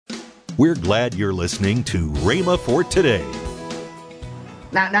We're glad you're listening to Rhema for Today.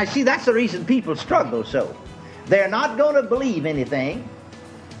 Now, see, that's the reason people struggle so. They're not going to believe anything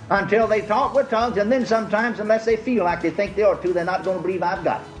until they talk with tongues, and then sometimes, unless they feel like they think they ought to, they're not going to believe I've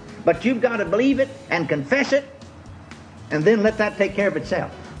got it. But you've got to believe it and confess it, and then let that take care of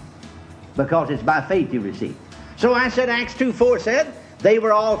itself, because it's by faith you receive. So I said, Acts 2:4 said, they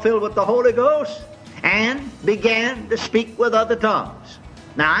were all filled with the Holy Ghost and began to speak with other tongues.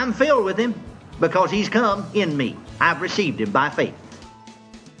 Now I'm filled with Him because He's come in me. I've received Him by faith.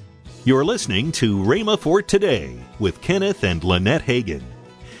 You're listening to Rhema for Today with Kenneth and Lynette Hagin.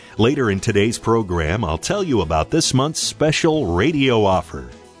 Later in today's program, I'll tell you about this month's special radio offer.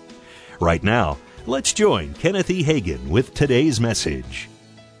 Right now, let's join Kenneth E. Hagin with today's message.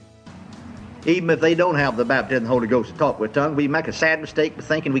 Even if they don't have the baptism of the Holy Ghost to talk with tongues, we make a sad mistake of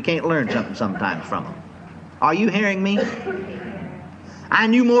thinking we can't learn something sometimes from them. Are you hearing me? I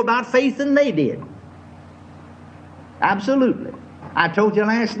knew more about faith than they did. Absolutely. I told you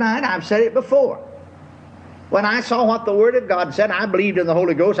last night, I've said it before. When I saw what the Word of God said, I believed in the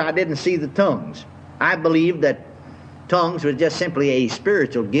Holy Ghost. I didn't see the tongues. I believed that tongues was just simply a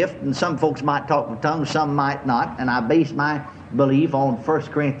spiritual gift, and some folks might talk with tongues, some might not. And I based my belief on 1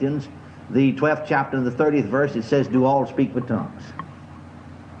 Corinthians, the 12th chapter, the 30th verse. It says, do all speak with tongues.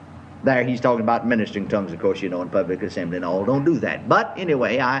 There he's talking about ministering tongues, of course, you know, in public assembly and all. Don't do that. But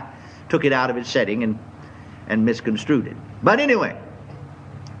anyway, I took it out of its setting and misconstrued it. But anyway,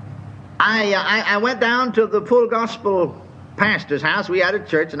 I went down to the Full Gospel pastor's house. We had a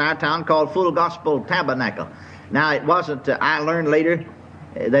church in our town called Full Gospel Tabernacle. Now, it wasn't, I learned later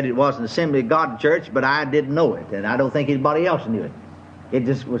that it was an Assembly of God church, but I didn't know it, and I don't think anybody else knew it. It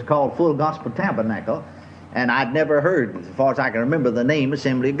just was called Full Gospel Tabernacle, and I'd never heard, as far as I can remember, the name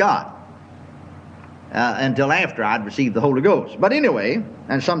Assembly of God until after I'd received the Holy Ghost. But anyway,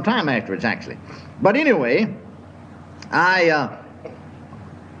 and some time afterwards, actually. But anyway, I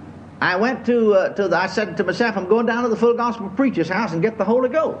went I said to myself, I'm going down to the Full Gospel preacher's house and get the Holy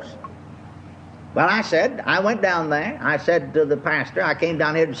Ghost. Well, I went down there. I said to the pastor, I came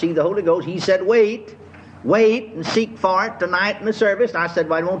down here to see the Holy Ghost. He said, wait and seek for it tonight in the service. And I said,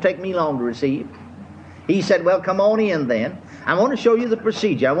 well, it won't take me long to receive. He said, well, come on in then. I want to show you the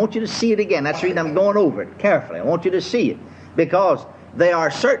procedure. I want you to see it again. That's the reason I'm going over it carefully. I want you to see it, because there are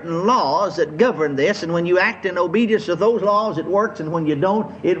certain laws that govern this, and when you act in obedience to those laws, it works, and when you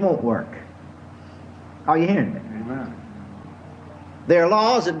don't, it won't work. Are you hearing me? Amen. There are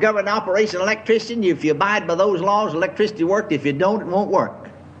laws that govern operation of electricity. If you abide by those laws, electricity works. If you don't, it won't work.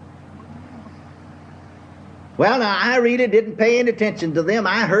 Well, now, I really didn't pay any attention to them.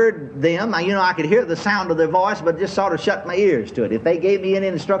 I heard them. I could hear the sound of their voice, but just sort of shut my ears to it. If they gave me any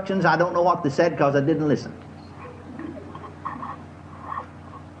instructions, I don't know what they said because I didn't listen.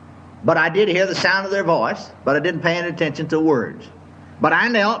 But I did hear the sound of their voice, but I didn't pay any attention to words. But I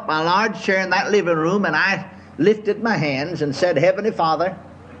knelt by a large chair in that living room, and I lifted my hands and said, Heavenly Father,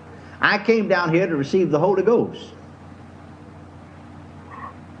 I came down here to receive the Holy Ghost.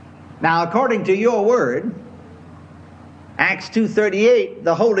 Now, according to your word, Acts 2:38,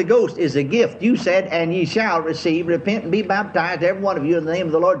 the Holy Ghost is a gift. You said, and ye shall receive, repent and be baptized, every one of you, in the name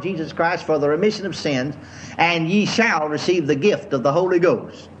of the Lord Jesus Christ for the remission of sins, and ye shall receive the gift of the Holy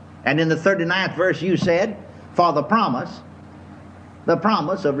Ghost. And in the 39th verse you said, for the promise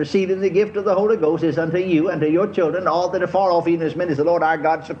of receiving the gift of the Holy Ghost is unto you and to your children, all that are far off, even as many as the Lord our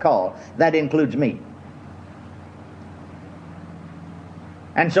God shall call. That includes me.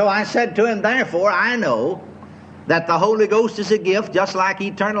 And so I said to him, therefore I know that the Holy Ghost is a gift, just like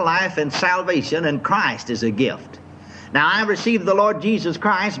eternal life and salvation, and Christ is a gift. Now, I received the Lord Jesus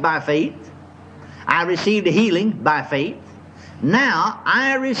Christ by faith. I received healing by faith. Now,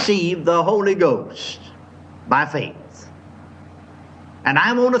 I receive the Holy Ghost by faith. And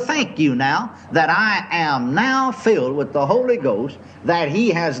I want to thank you now that I am now filled with the Holy Ghost, that He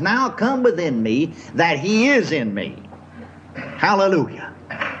has now come within me, that He is in me. Hallelujah.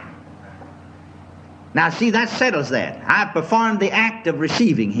 Now, see, that settles that. I performed the act of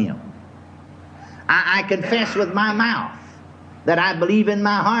receiving Him. I confess with my mouth that I believe in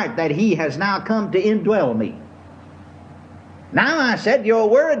my heart that He has now come to indwell me. Now, I said, your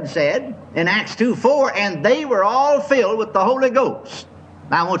word said in Acts 2:4, and they were all filled with the Holy Ghost.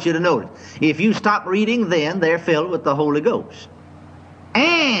 Now, I want you to notice, if you stop reading then, they're filled with the Holy Ghost.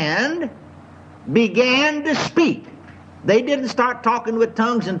 And began to speak. They didn't start talking with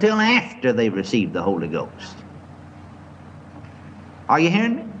tongues until after they received the Holy Ghost. Are you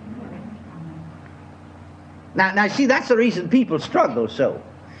hearing me? Now, see, that's the reason people struggle so.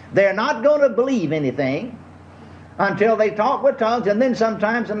 They're not going to believe anything until they talk with tongues, and then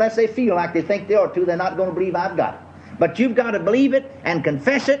sometimes, unless they feel like they think they ought to, they're not going to believe I've got it. But you've got to believe it and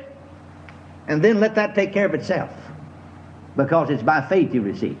confess it, and then let that take care of itself, because it's by faith you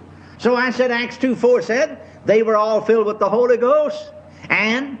receive. So I said Acts 2:4 said, they were all filled with the Holy Ghost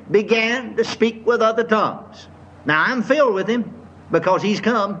and began to speak with other tongues. Now I'm filled with Him because He's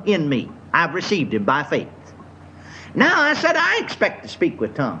come in me. I've received Him by faith. Now I said I expect to speak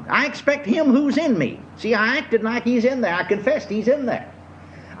with tongues. I expect Him who's in me. See, I acted like He's in there. I confessed He's in there.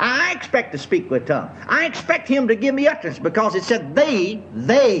 I expect to speak with tongues. I expect Him to give me utterance, because it said they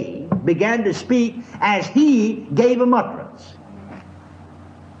began to speak as He gave them utterance.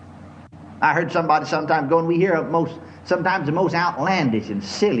 I heard somebody sometime ago, and we hear sometimes the most outlandish and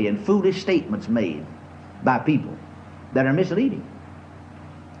silly and foolish statements made by people that are misleading.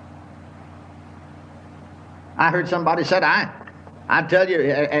 I heard somebody said, I tell you,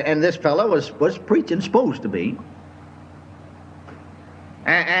 and this fellow was preaching, supposed to be.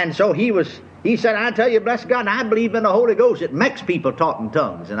 And so he said, I tell you, bless God, I believe in the Holy Ghost. It makes people talk in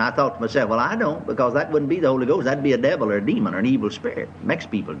tongues. And I thought to myself, well, I don't, because that wouldn't be the Holy Ghost. That'd be a devil or a demon or an evil spirit. It makes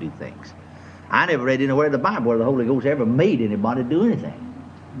people do things. I never read anywhere in the Bible where the Holy Ghost ever made anybody do anything.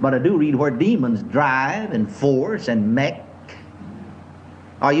 But I do read where demons drive and force and make.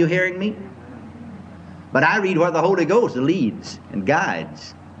 Are you hearing me? But I read where the Holy Ghost leads and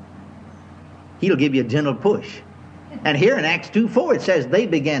guides. He'll give you a gentle push. And here in Acts 2:4 it says they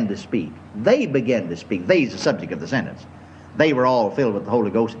began to speak. They began to speak. They is the subject of the sentence. They were all filled with the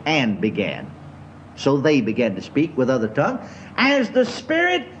Holy Ghost and began. So they began to speak with other tongues as the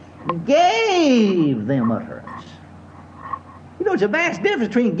Spirit gave them utterance. You know, it's a vast difference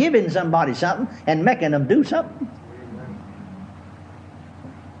between giving somebody something and making them do something.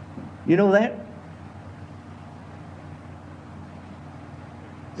 You know that?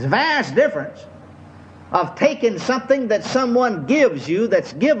 There's a vast difference of taking something that someone gives you,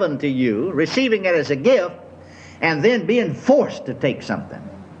 that's given to you, receiving it as a gift, and then being forced to take something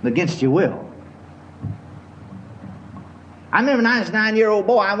against your will. I remember when I was a 9-year-old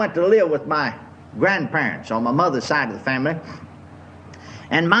boy, I went to live with my grandparents on my mother's side of the family.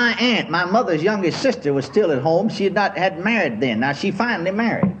 And my aunt, my mother's youngest sister, was still at home. She hadn't married then. Now, she finally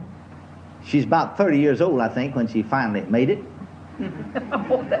married. She's about 30 years old, I think, when she finally made it.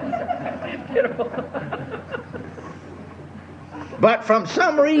 Oh, that's beautiful. But from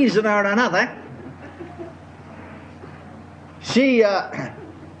some reason or another, she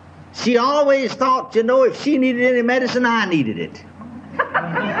always thought, you know, if she needed any medicine, I needed it.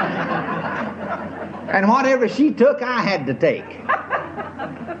 And whatever she took, I had to take.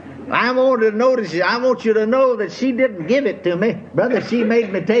 I want you to know that she didn't give it to me. Brother, she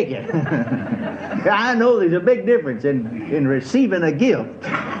made me take it. I know there's a big difference in receiving a gift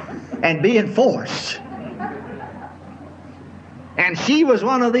and being forced. And she was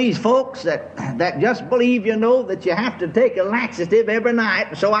one of these folks that just believe, you know, that you have to take a laxative every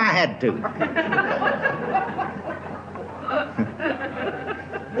night, so I had to.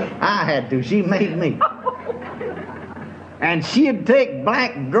 I had to. She made me. And she'd take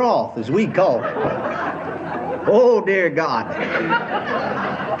black drought, as we call it. Oh, dear God.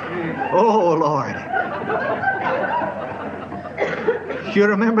 Oh, Lord. You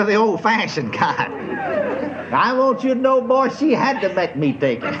remember the old-fashioned kind. I want you to know, boy, she had to make me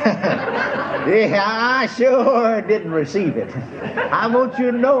take it. Yeah, I sure didn't receive it. I want you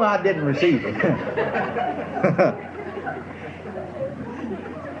to know I didn't receive it.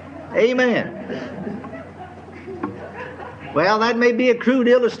 Amen. Well, that may be a crude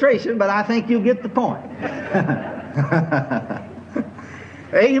illustration, but I think you get the point.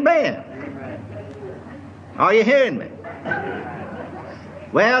 Amen. Are you hearing me?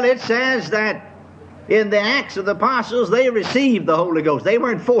 Well, it says that in the Acts of the Apostles, they received the Holy Ghost. They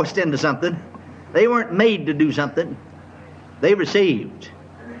weren't forced into something. They weren't made to do something. They received.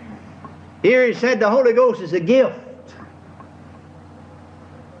 Here he said the Holy Ghost is a gift.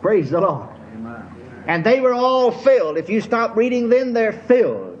 Praise the Lord. And they were all filled. If you stop reading, then they're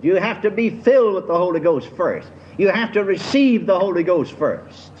filled. You have to be filled with the Holy Ghost first. You have to receive the Holy Ghost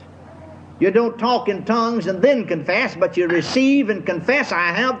first. You don't talk in tongues and then confess, but you receive and confess, I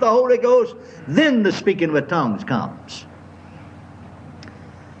have the Holy Ghost, then the speaking with tongues comes.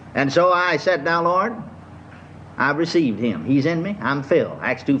 And so I said, now, Lord, I've received Him. He's in me. I'm filled.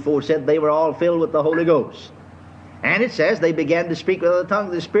 Acts 2:4 said they were all filled with the Holy Ghost. And it says they began to speak with the tongue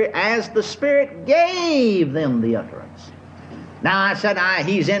of the Spirit as the Spirit gave them the utterance. Now I said,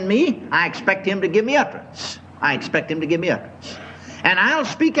 He's in me. I expect Him to give me utterance. I expect Him to give me utterance. And I'll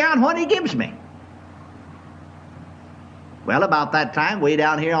speak out what He gives me. Well, about that time, way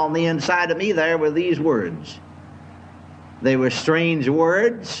down here on the inside of me, there were these words. They were strange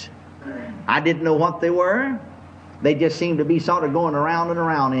words. I didn't know what they were. They just seemed to be sort of going around and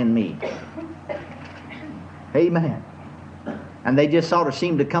around in me. Amen. And they just sort of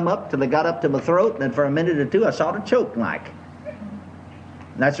seemed to come up till they got up to my throat, and then for a minute or two I sort of choked like.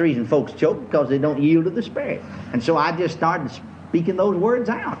 And that's the reason folks choke, because they don't yield to the Spirit. And so I just started speaking those words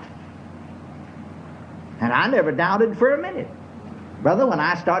out. And I never doubted for a minute. Brother, when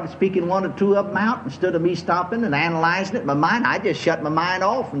I started speaking one or two of them out, instead of me stopping and analyzing it in my mind, I just shut my mind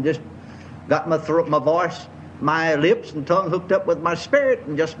off and just got my throat, my voice, my lips and tongue hooked up with my spirit,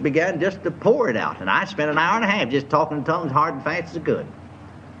 and just began just to pour it out. And I spent an hour and a half just talking in tongues hard and fast as I could.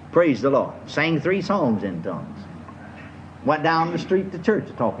 Praise the Lord. Sang 3 songs in tongues. Went down the street to church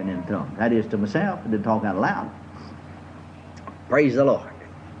talking in tongues. That is, to myself. I didn't talk out loud. Praise the Lord.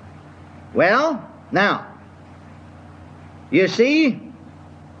 Well, now, you see,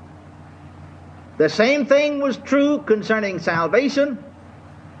 the same thing was true concerning salvation.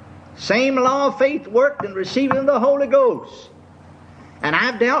 Same law of faith worked in receiving the Holy Ghost. And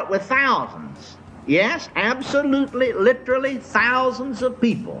I've dealt with thousands. Yes, absolutely, literally thousands of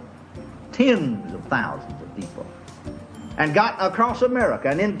people. Tens of thousands of people. And gotten across America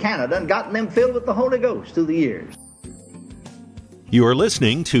and in Canada and gotten them filled with the Holy Ghost through the years. You are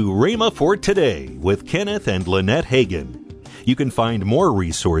listening to Rhema for Today with Kenneth and Lynette Hagin. You can find more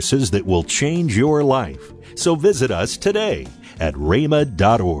resources that will change your life. So visit us today at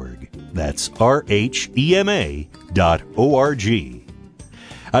rhema.org. That's RHEMA.org.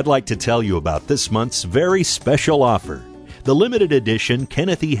 I'd like to tell you about this month's very special offer, the limited edition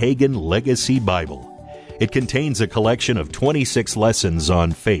Kenneth E. Hagin Legacy Bible. It contains a collection of 26 lessons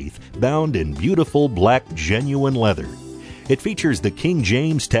on faith bound in beautiful black genuine leather. It features the King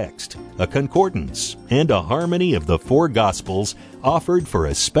James text, a concordance, and a harmony of the 4 Gospels offered for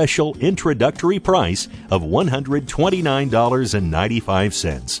a special introductory price of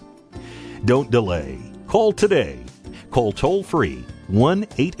 $129.95. Don't delay. Call today. Call toll-free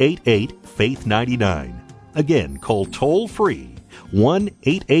 1-888-FAITH-99. Again, call toll-free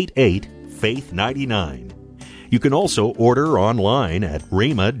 1-888-FAITH-99. You can also order online at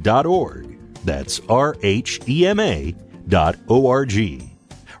rhema.org. That's RHEMA.org.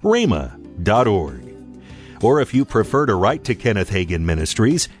 rhema.org. Or if you prefer to write to Kenneth Hagin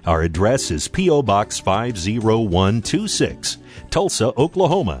Ministries, our address is P.O. Box 50126, Tulsa,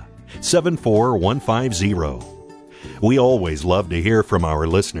 Oklahoma 74150. We always love to hear from our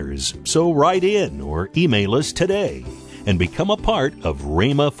listeners, so write in or email us today and become a part of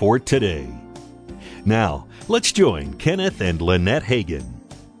Rhema for Today. Now, let's join Kenneth and Lynette Hagin.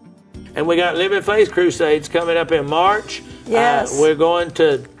 And we got Living Faith Crusades coming up in March. Yes. We're going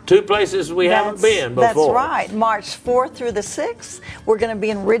to 2 places we haven't been before. That's right. March 4th through the 6th. We're going to be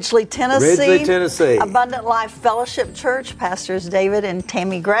in Ridgely, Tennessee. Ridgely, Tennessee. Abundant Life Fellowship Church, Pastors David and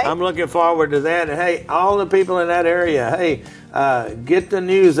Tammy Gray. I'm looking forward to that. And hey, all the people in that area, hey, get the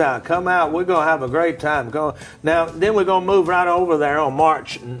news out. Come out. We're going to have a great time. Now, then we're going to move right over there on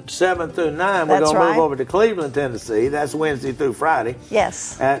March 7th through 9th. We're going to move over to Cleveland, Tennessee. That's Wednesday through Friday.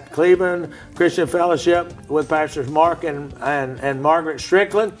 Yes. At Cleveland Christian Fellowship with Pastors Mark and Margaret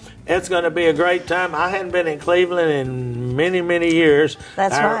Strickland. It's going to be a great time. I hadn't been in Cleveland in many, many years.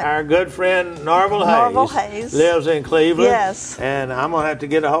 That's right. Our good friend Norval Hayes lives in Cleveland. Yes. And I'm going to have to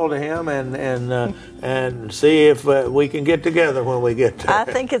get a hold of him and see if we can get together when we get there. I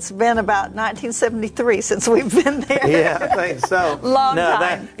think it's been about 1973 since we've been there. Yeah, I think so. Long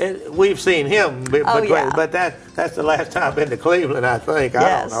time. We've seen him, but that's the last time I've been to Cleveland, I think.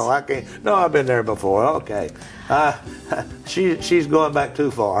 Yes. I don't know. No, I've been there before. Okay. She's going back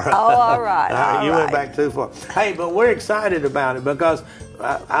too far. Oh, all right. You went back too far. Hey, but we're excited about it because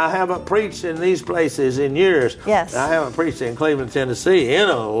I haven't preached in these places in years. Yes. I haven't preached in Cleveland, Tennessee in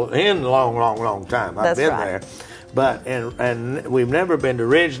a long time. I've been there. But and we've never been to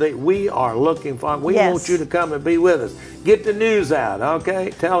Ridgely. We are looking for. We want you to come and be with us. Get the news out,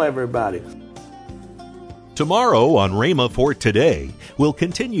 okay? Tell everybody. Tomorrow on Rhema for Today, we'll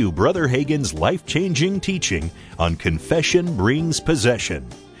continue Brother Hagin's life-changing teaching on Confession Brings Possession.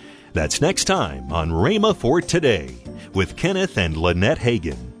 That's next time on Rhema for Today with Kenneth and Lynette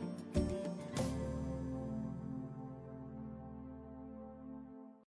Hagin.